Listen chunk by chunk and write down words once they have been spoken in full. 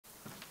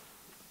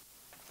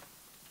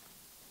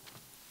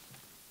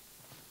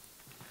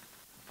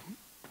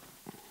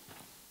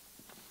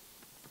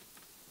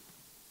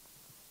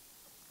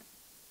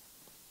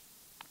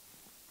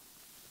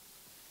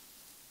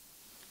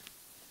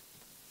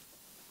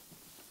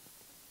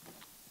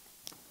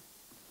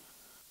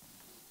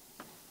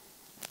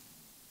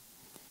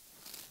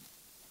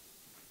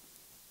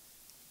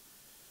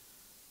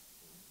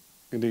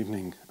Good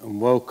evening and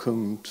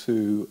welcome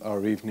to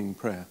our evening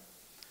prayer.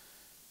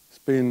 It's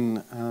been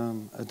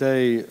a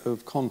day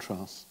of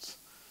contrasts.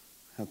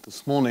 Had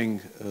this morning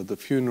the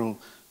funeral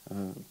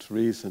of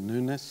Teresa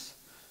Nunes.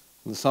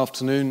 And this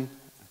afternoon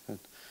I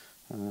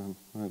had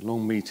a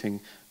long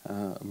meeting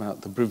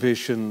about the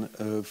provision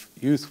of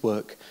youth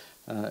work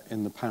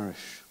in the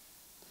parish.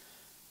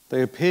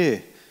 They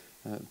appear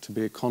to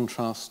be a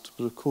contrast,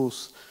 but of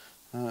course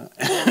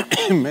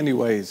in many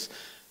ways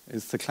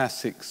it's the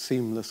classic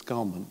seamless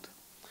garment.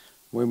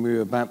 When we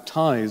were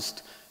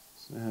baptized,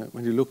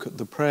 when you look at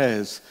the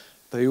prayers,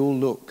 they all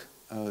look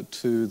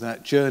to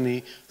that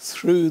journey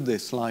through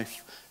this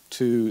life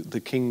to the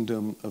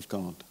kingdom of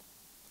God.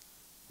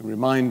 We're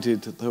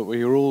reminded that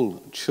we are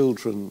all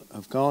children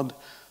of God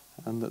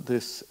and that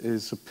this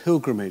is a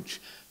pilgrimage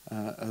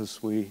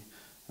as we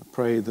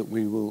pray that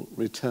we will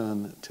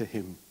return to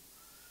Him.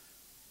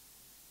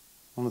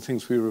 One of the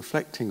things we're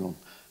reflecting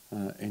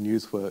on in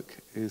youth work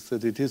is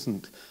that it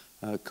isn't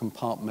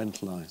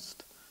compartmentalized.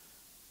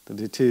 That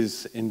it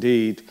is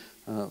indeed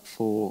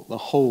for the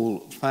whole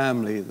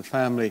family, the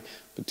family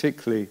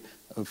particularly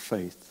of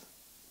faith.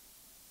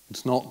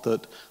 It's not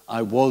that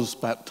I was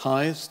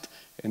baptized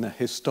in a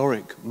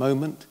historic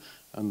moment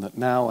and that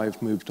now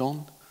I've moved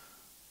on,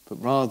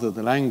 but rather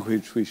the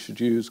language we should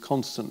use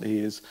constantly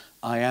is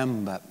I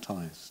am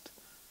baptized.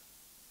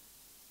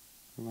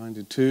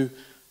 Reminded too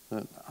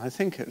that I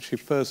think actually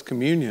First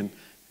Communion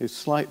is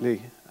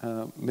slightly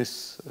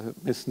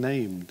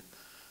misnamed.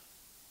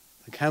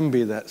 There can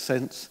be that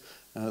sense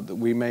that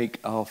we make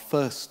our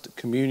first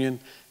communion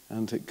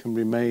and it can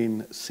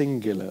remain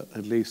singular,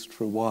 at least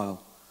for a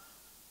while.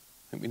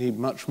 I think we need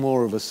much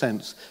more of a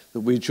sense that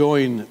we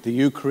join the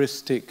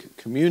Eucharistic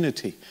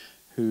community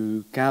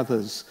who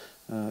gathers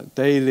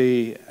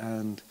daily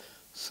and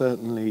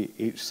certainly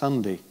each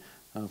Sunday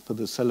for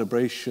the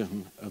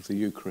celebration of the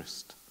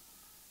Eucharist.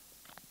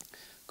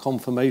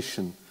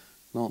 Confirmation,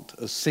 not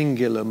a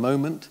singular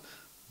moment,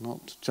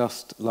 not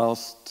just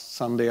last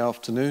Sunday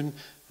afternoon,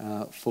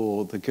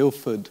 for the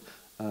Guildford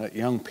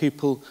young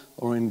people,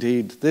 or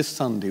indeed this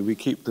Sunday. We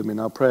keep them in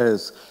our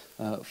prayers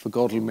for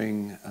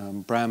Godalming,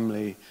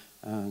 Bramley,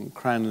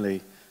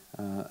 Cranley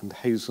and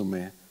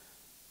Hazelmere.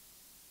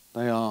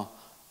 They are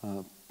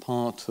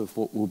part of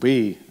what will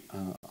be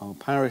our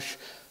parish,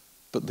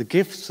 but the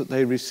gifts that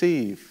they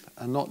receive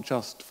are not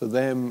just for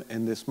them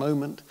in this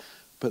moment,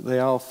 but they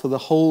are for the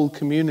whole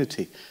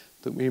community,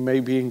 that we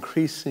may be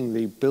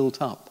increasingly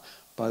built up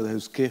by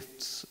those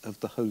gifts of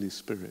the Holy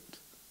Spirit.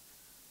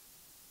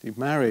 The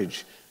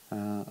marriage,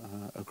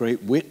 a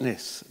great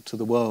witness to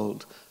the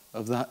world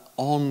of that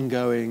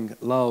ongoing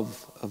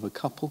love of a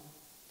couple.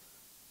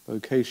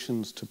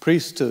 Vocations to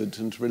priesthood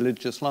and to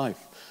religious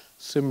life,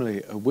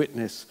 similarly a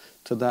witness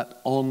to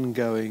that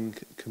ongoing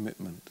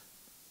commitment.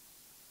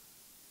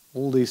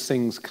 All these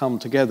things come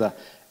together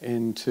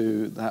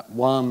into that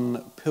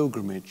one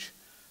pilgrimage.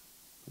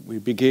 We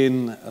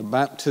begin a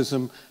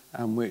baptism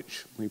and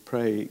which we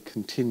pray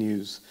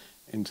continues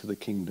into the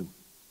kingdom.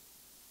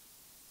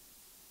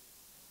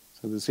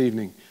 So this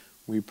evening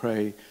we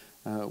pray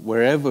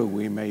wherever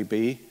we may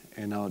be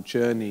in our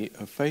journey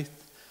of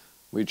faith,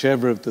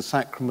 whichever of the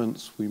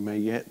sacraments we may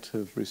yet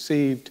have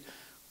received,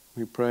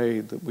 we pray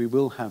that we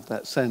will have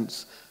that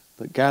sense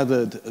that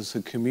gathered as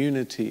a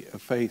community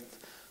of faith,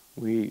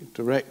 we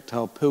direct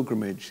our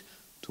pilgrimage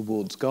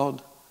towards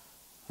God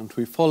and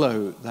we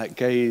follow that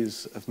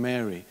gaze of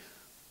Mary,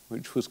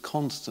 which was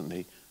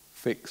constantly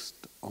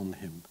fixed on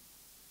Him.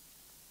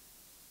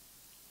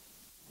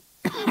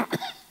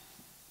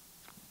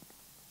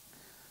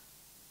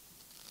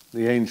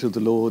 The angel of the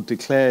Lord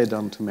declared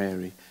unto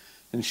Mary,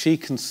 and she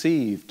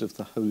conceived of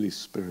the Holy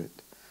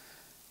Spirit.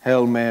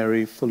 Hail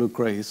Mary, full of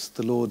grace,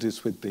 the Lord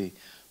is with thee.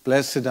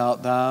 Blessed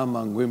art thou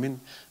among women,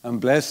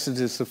 and blessed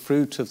is the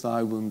fruit of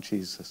thy womb,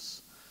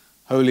 Jesus.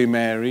 Holy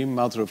Mary,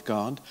 Mother of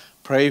God,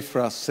 pray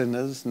for us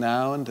sinners,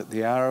 now and at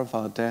the hour of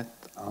our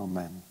death.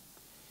 Amen.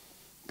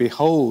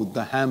 Behold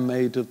the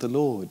handmaid of the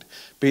Lord.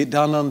 Be it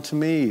done unto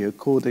me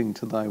according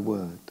to thy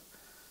word.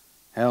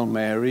 Hail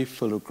Mary,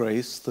 full of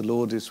grace, the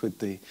Lord is with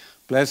thee.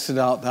 Blessed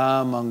art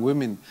thou among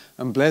women,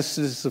 and blessed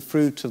is the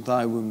fruit of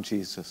thy womb,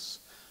 Jesus.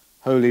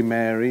 Holy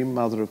Mary,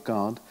 Mother of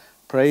God,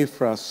 pray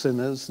for us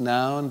sinners,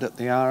 now and at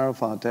the hour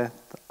of our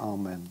death.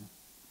 Amen.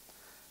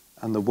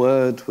 And the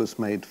Word was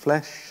made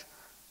flesh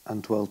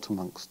and dwelt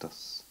amongst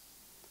us.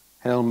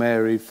 Hail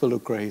Mary, full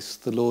of grace,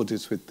 the Lord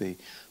is with thee.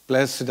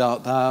 Blessed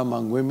art thou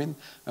among women,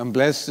 and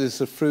blessed is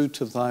the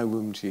fruit of thy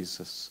womb,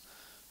 Jesus.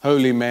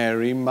 Holy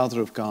Mary,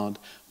 Mother of God,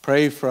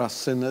 pray for us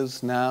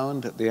sinners, now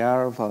and at the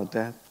hour of our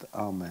death.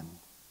 Amen.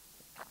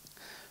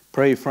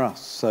 Pray for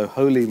us, O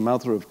Holy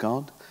Mother of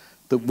God,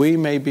 that we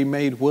may be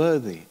made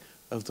worthy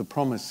of the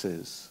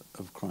promises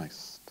of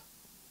Christ.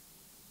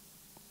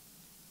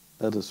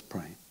 Let us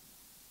pray.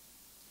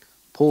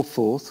 Pour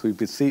forth, we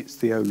beseech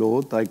thee, O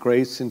Lord, thy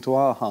grace into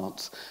our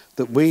hearts,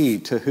 that we,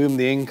 to whom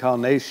the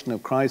incarnation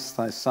of Christ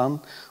thy Son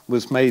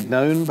was made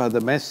known by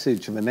the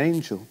message of an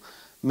angel,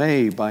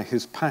 may, by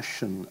his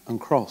passion and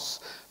cross,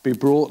 be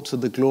brought to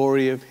the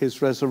glory of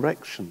his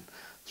resurrection,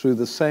 through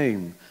the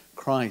same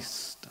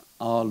Christ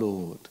our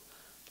Lord.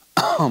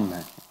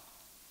 Amen.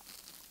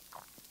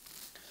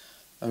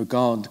 O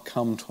God,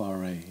 come to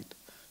our aid.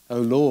 O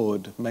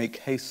Lord, make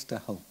haste to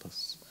help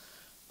us.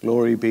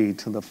 Glory be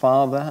to the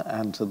Father,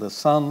 and to the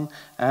Son,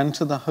 and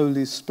to the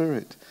Holy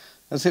Spirit,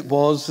 as it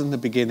was in the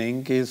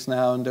beginning, is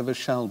now, and ever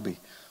shall be,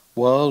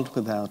 world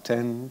without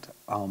end.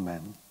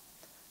 Amen.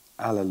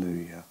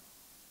 Alleluia.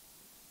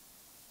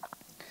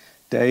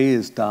 Day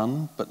is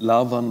done, but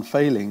love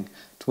unfailing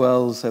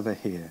dwells ever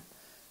here.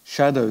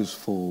 Shadows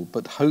fall,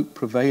 but hope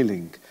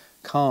prevailing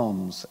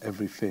calms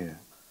every fear.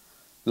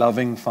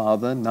 Loving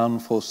Father, none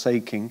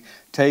forsaking,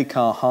 take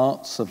our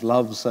hearts of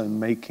love's own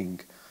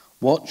making.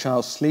 Watch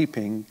our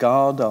sleeping,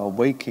 guard our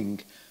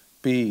waking,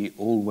 be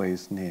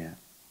always near.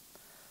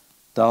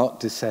 Dark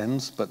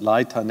descends, but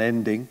light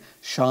unending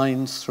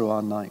shines through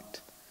our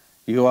night.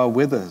 You are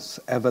with us,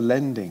 ever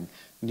lending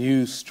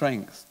new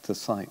strength to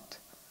sight.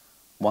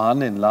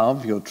 One in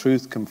love, your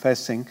truth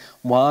confessing,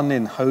 one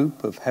in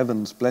hope of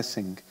heaven's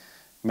blessing.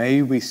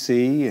 May we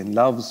see in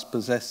love's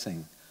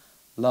possessing,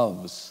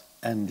 love's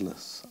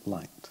endless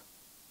light.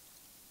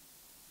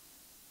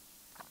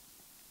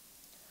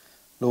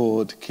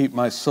 Lord, keep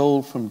my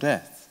soul from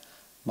death,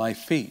 my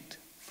feet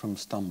from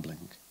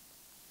stumbling.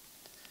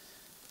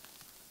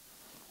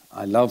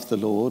 I love the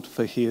Lord,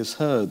 for he has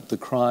heard the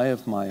cry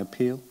of my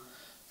appeal,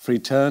 for he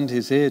turned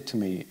his ear to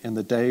me in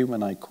the day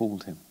when I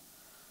called him.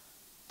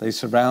 They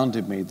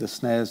surrounded me, the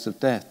snares of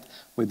death,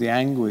 with the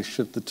anguish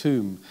of the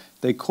tomb.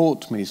 They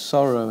caught me,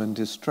 sorrow and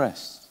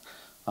distress.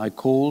 I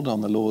called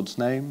on the Lord's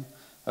name.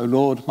 O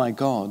Lord, my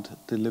God,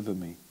 deliver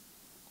me.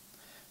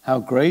 How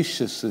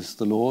gracious is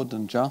the Lord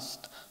and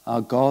just.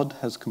 Our God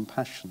has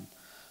compassion.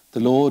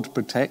 The Lord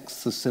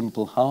protects the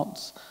simple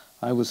hearts.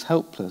 I was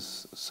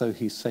helpless, so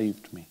he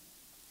saved me.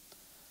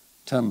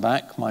 Turn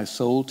back my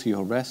soul to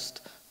your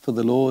rest, for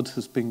the Lord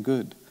has been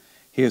good.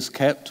 He has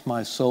kept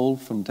my soul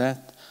from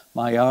death,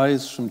 my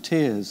eyes from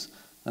tears,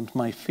 and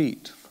my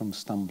feet from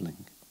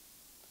stumbling.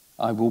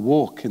 I will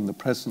walk in the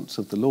presence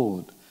of the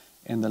Lord,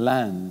 in the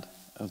land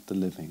of the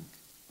living.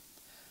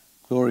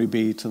 Glory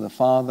be to the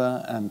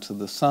Father, and to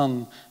the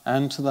Son,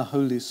 and to the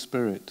Holy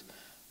Spirit,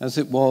 as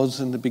it was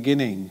in the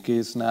beginning,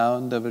 is now,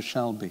 and ever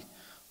shall be,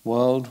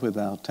 world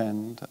without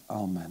end.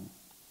 Amen.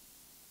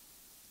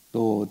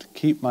 Lord,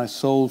 keep my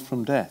soul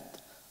from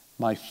death,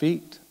 my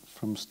feet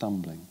from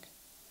stumbling.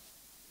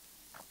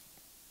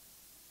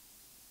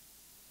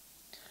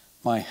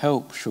 My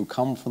help shall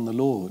come from the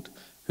Lord,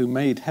 who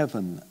made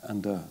heaven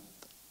and earth.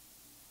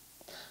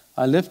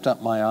 I lift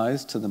up my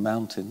eyes to the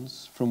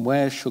mountains. From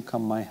where shall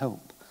come my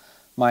help?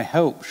 My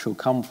help shall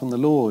come from the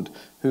Lord,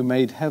 who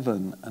made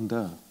heaven and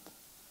earth.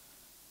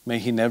 May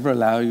he never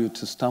allow you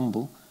to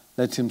stumble.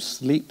 Let him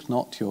sleep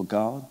not your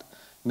guard.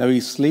 No,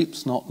 he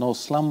sleeps not nor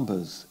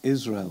slumbers,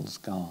 Israel's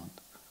guard.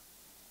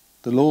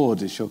 The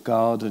Lord is your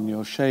guard and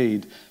your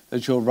shade.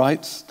 At your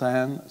right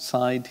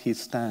side he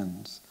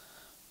stands.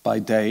 By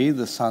day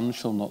the sun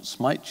shall not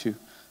smite you,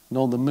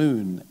 nor the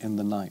moon in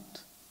the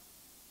night.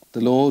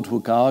 The Lord will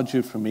guard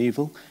you from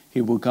evil. He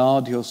will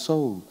guard your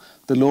soul.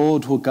 The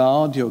Lord will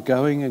guard your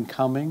going and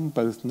coming,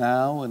 both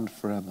now and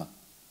forever.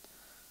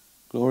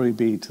 Glory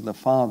be to the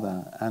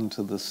Father, and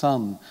to the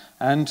Son,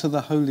 and to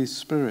the Holy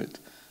Spirit,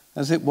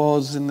 as it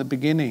was in the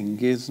beginning,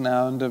 is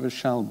now, and ever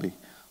shall be,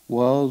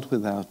 world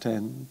without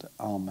end.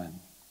 Amen.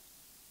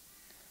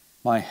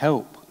 My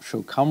help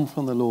shall come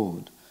from the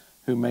Lord,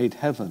 who made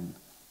heaven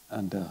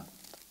and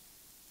earth.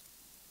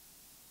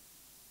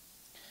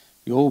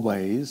 Your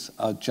ways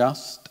are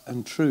just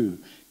and true,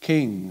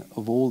 King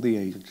of all the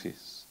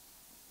ages.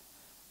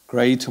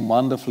 Great and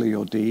wonderful are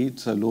your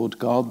deeds, O Lord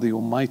God the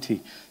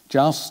Almighty.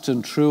 Just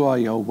and true are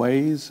your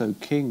ways, O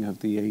King of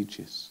the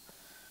ages.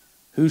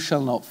 Who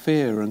shall not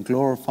fear and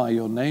glorify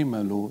your name,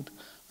 O Lord?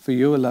 For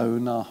you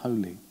alone are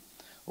holy.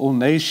 All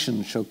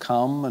nations shall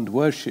come and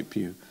worship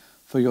you,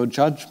 for your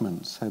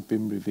judgments have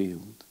been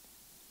revealed.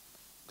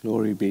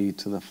 Glory be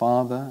to the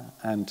Father,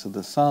 and to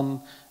the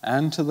Son,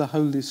 and to the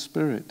Holy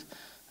Spirit,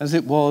 as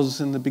it was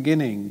in the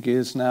beginning,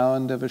 is now,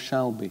 and ever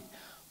shall be,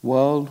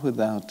 world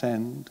without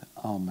end.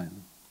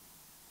 Amen.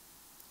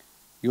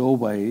 Your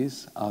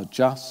ways are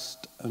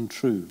just and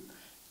true,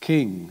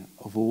 King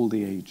of all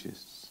the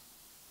ages.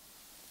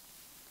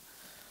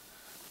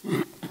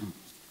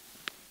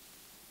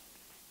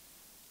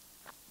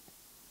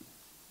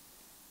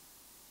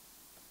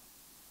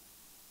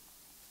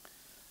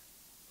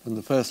 From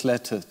the first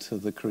letter to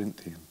the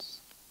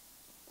Corinthians.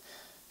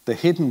 The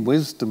hidden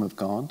wisdom of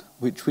God,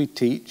 which we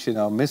teach in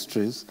our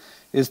mysteries,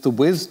 is the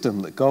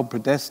wisdom that God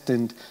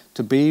predestined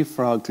to be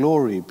for our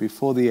glory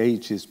before the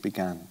ages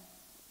began.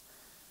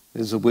 It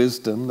is a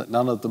wisdom that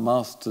none of the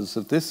masters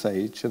of this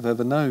age have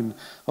ever known,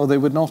 or they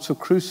would not have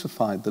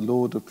crucified the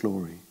Lord of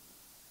glory.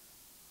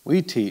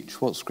 We teach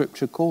what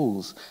Scripture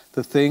calls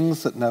the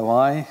things that no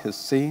eye has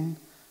seen,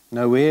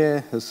 no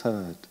ear has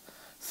heard,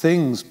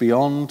 things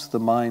beyond the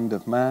mind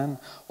of man,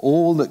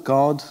 all that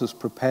God has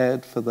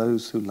prepared for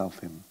those who love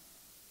him.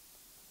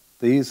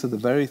 These are the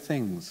very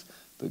things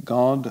that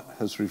God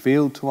has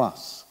revealed to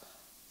us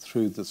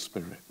through the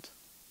Spirit.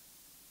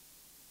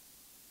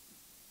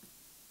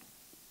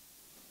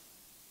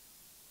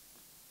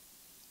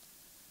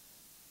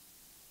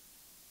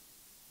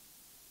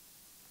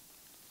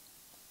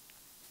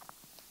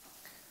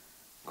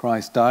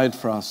 Christ died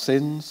for our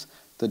sins,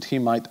 that he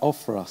might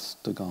offer us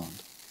to God.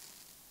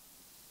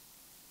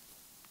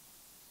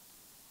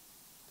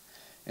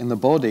 In the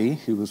body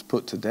he was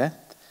put to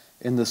death,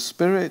 in the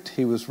spirit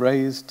he was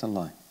raised to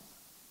life.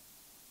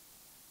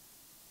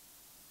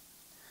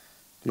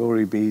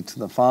 Glory be to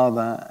the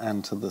Father,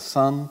 and to the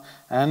Son,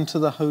 and to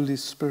the Holy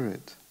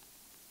Spirit.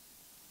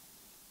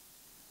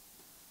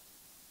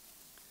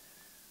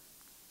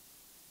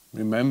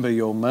 Remember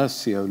your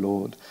mercy, O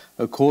Lord,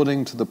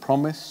 according to the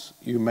promise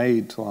you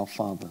made to our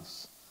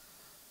fathers.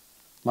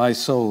 My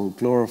soul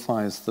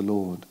glorifies the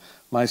Lord.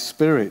 My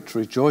spirit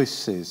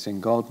rejoices in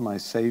God my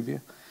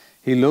Saviour.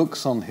 He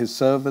looks on his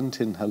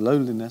servant in her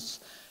lowliness.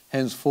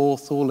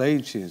 Henceforth all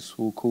ages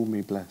will call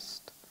me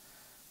blessed.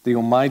 The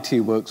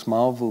Almighty works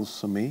marvels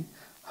for me.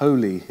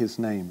 Holy his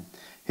name.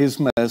 His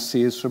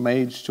mercy is from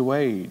age to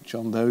age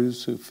on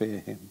those who fear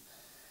him.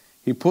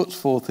 He puts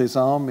forth his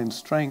arm in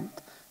strength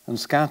and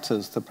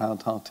scatters the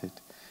proud-hearted.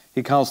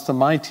 He casts the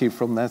mighty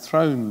from their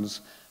thrones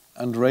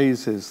and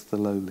raises the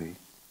lowly.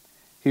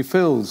 He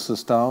fills the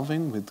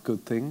starving with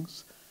good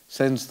things,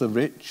 sends the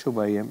rich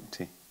away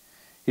empty.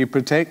 He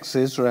protects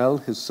Israel,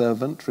 his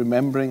servant,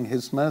 remembering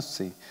his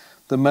mercy,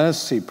 the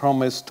mercy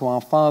promised to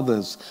our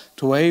fathers,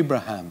 to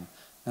Abraham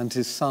and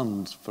his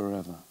sons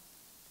forever.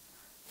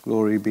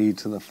 Glory be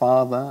to the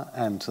Father,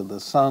 and to the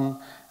Son,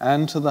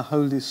 and to the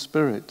Holy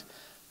Spirit,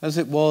 as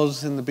it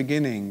was in the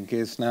beginning,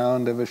 is now,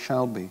 and ever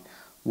shall be,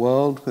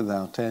 world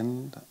without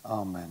end.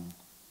 Amen.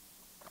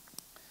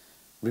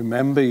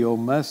 Remember your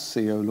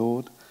mercy, O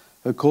Lord,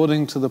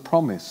 according to the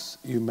promise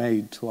you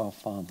made to our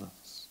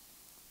fathers.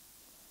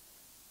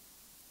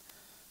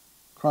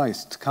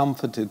 Christ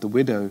comforted the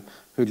widow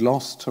who'd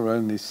lost her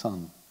only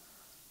son.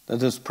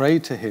 Let us pray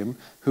to him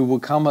who will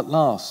come at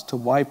last to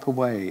wipe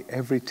away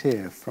every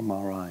tear from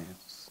our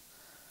eyes.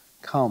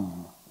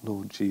 Come,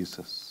 Lord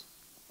Jesus.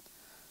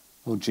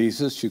 Lord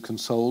Jesus, you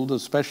consoled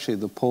especially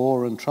the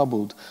poor and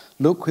troubled.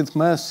 Look with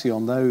mercy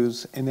on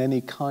those in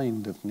any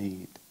kind of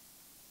need.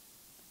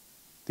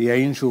 The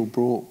angel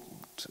brought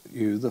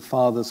you the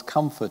Father's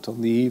comfort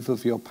on the eve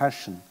of your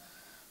passion.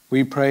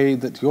 We pray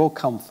that your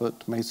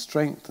comfort may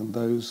strengthen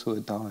those who are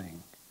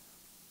dying.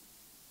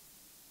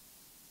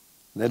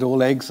 Let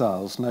all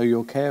exiles know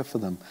your care for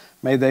them.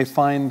 May they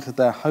find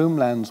their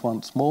homelands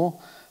once more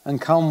and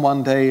come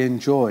one day in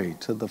joy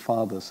to the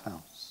Father's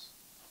house.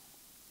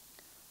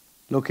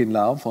 Look in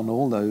love on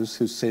all those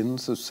whose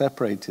sins have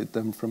separated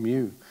them from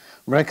you.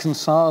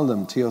 Reconcile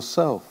them to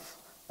yourself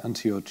and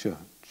to your church.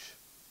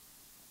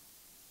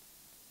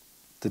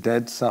 The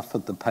dead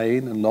suffered the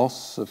pain and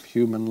loss of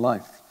human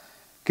life.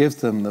 Give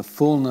them the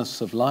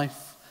fullness of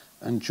life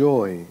and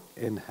joy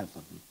in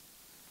heaven.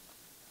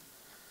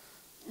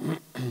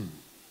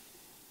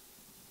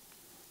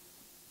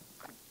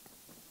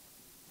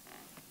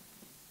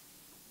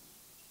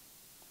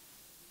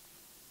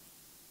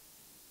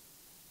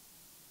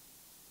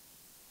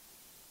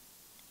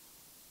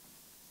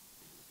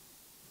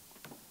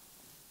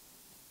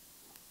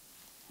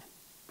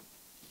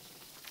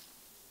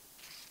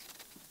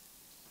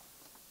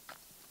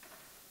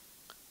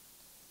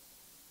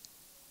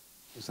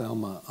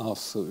 Zelma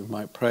asks that we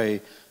might pray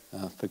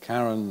for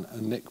Karen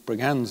and Nick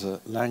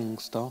Braganza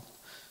Langstaff,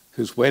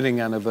 whose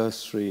wedding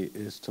anniversary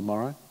is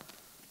tomorrow,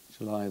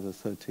 July the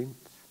 13th.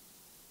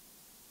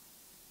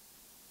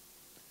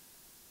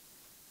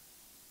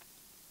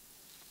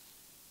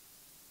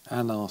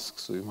 Anne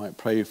asks that we might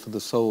pray for the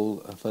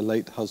soul of her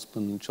late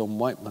husband, John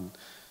Whiteman,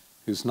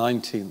 whose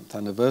 19th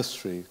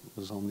anniversary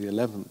was on the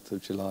 11th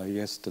of July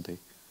yesterday.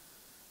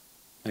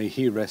 May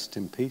he rest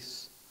in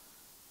peace.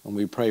 And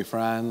we pray for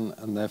Anne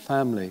and their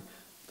family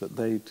that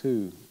they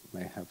too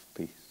may have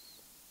peace.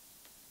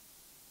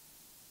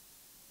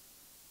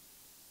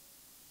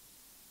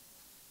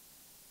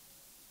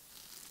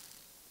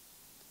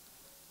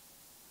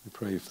 We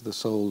pray for the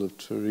soul of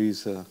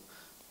Teresa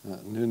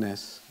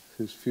Nunes,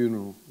 whose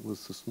funeral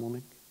was this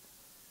morning.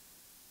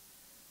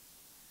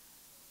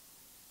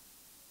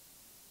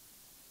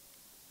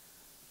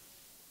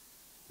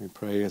 We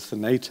pray as the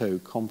NATO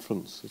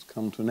conference has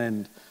come to an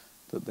end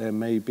that there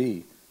may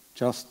be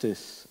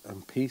justice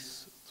and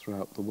peace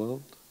throughout the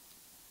world.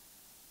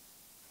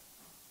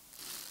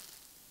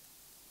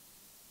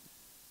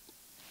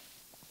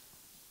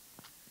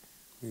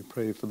 We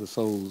pray for the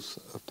souls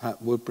of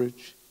Pat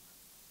Woodbridge,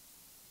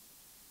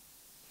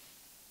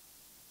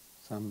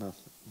 Sambath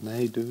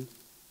Naidu,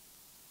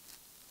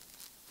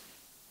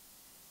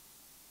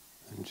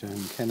 and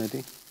Joan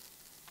Kennedy.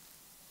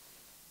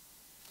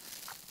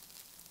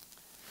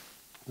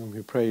 And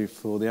we pray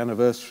for the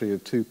anniversary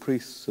of two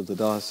priests of the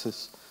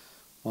diocese,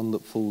 one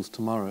that falls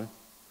tomorrow,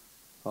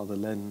 Father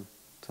Len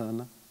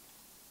Turner,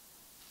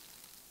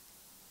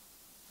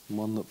 and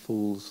one that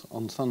falls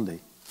on Sunday,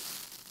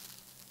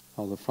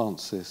 Father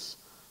Francis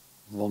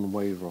von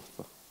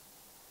Weyrother.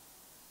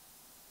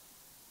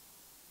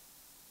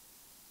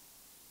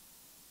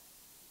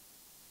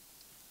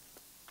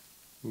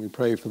 And we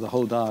pray for the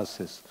whole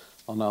diocese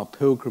on our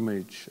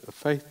pilgrimage of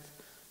faith,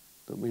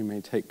 that we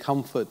may take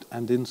comfort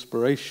and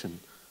inspiration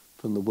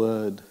from the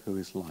Word who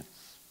is life.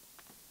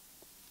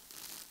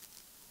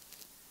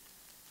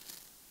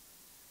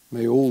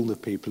 May all the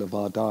people of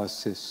our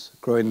diocese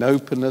grow in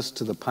openness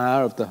to the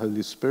power of the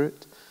Holy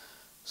Spirit,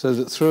 so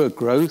that through a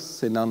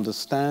growth in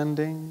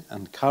understanding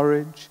and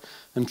courage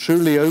and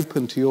truly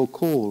open to your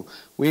call,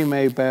 we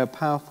may bear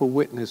powerful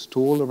witness to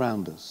all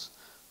around us.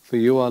 For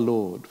you are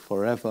Lord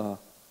forever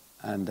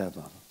and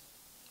ever.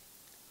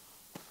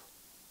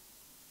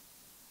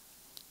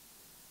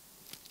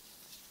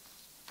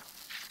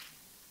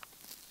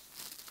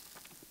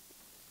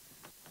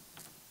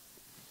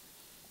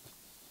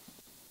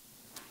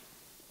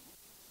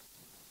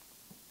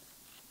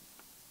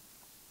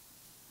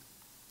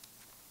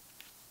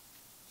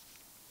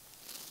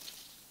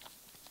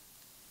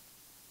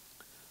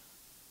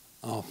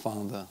 Our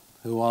Father,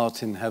 who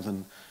art in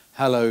heaven,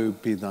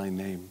 hallowed be thy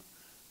name.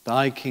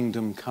 Thy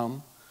kingdom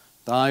come,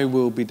 thy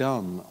will be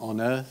done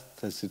on earth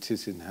as it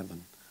is in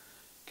heaven.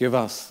 Give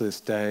us this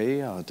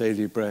day our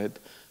daily bread,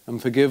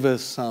 and forgive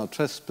us our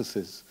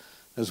trespasses,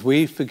 as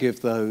we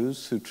forgive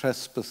those who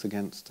trespass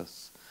against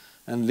us.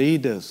 And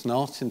lead us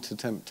not into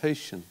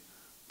temptation,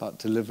 but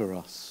deliver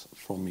us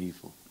from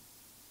evil.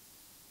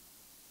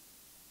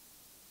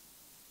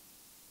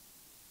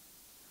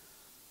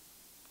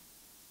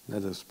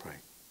 Let us pray.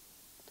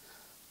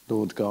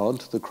 Lord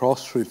God, the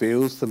cross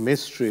reveals the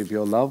mystery of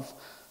your love,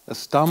 a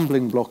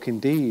stumbling block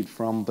indeed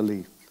for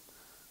unbelief,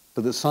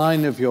 but the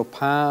sign of your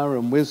power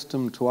and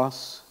wisdom to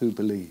us who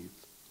believe.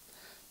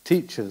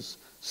 Teach us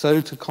so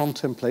to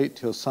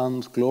contemplate your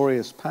Son's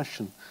glorious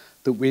passion,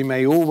 that we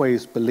may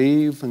always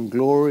believe and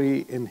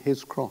glory in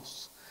his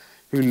cross,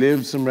 who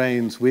lives and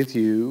reigns with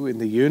you in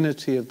the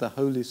unity of the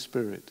Holy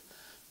Spirit,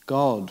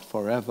 God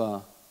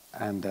forever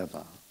and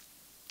ever.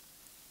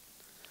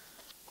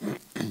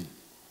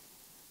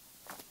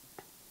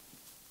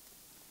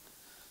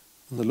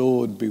 The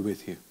Lord be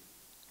with you,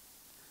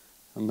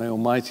 and may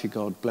Almighty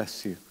God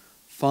bless you,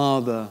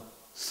 Father,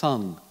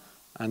 Son,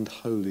 and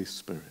Holy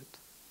Spirit.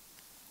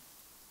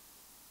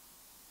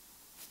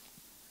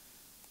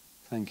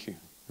 Thank you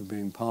for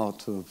being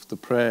part of the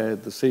prayer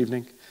this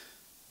evening.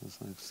 As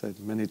I've said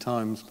many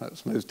times,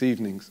 perhaps most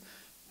evenings,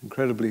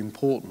 incredibly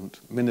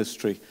important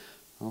ministry,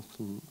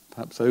 often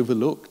perhaps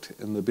overlooked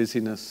in the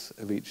busyness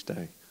of each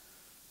day.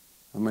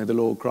 And may the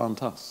Lord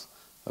grant us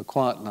a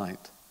quiet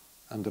night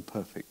and a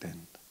perfect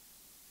end.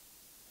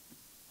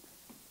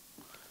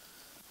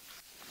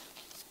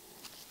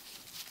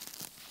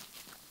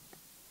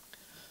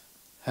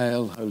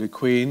 Hail, Holy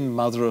Queen,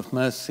 Mother of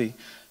Mercy,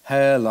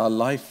 hail our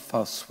life,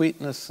 our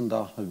sweetness, and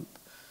our hope.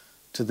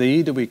 To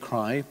thee do we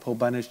cry, poor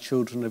banished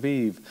children of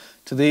Eve.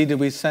 To thee do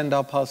we send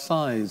up our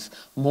sighs,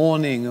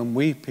 mourning and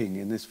weeping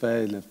in this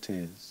vale of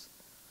tears.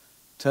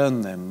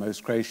 Turn them,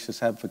 most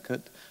gracious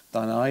Advocate,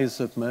 thine eyes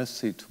of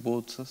mercy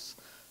towards us,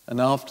 and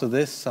after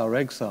this our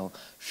exile,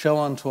 show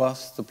unto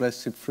us the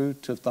blessed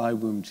fruit of thy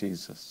womb,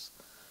 Jesus.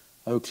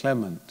 O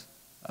clement,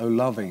 O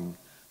loving,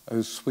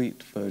 O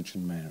sweet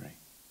Virgin Mary.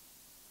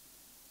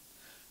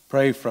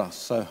 Pray for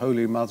us, O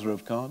Holy Mother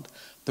of God,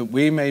 that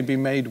we may be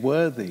made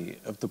worthy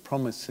of the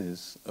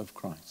promises of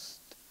Christ.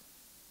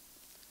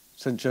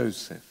 St.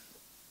 Joseph,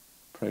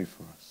 pray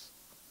for us.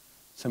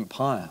 St.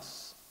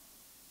 Pius,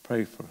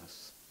 pray for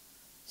us.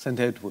 St.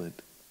 Edward,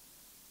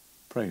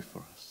 pray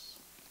for us.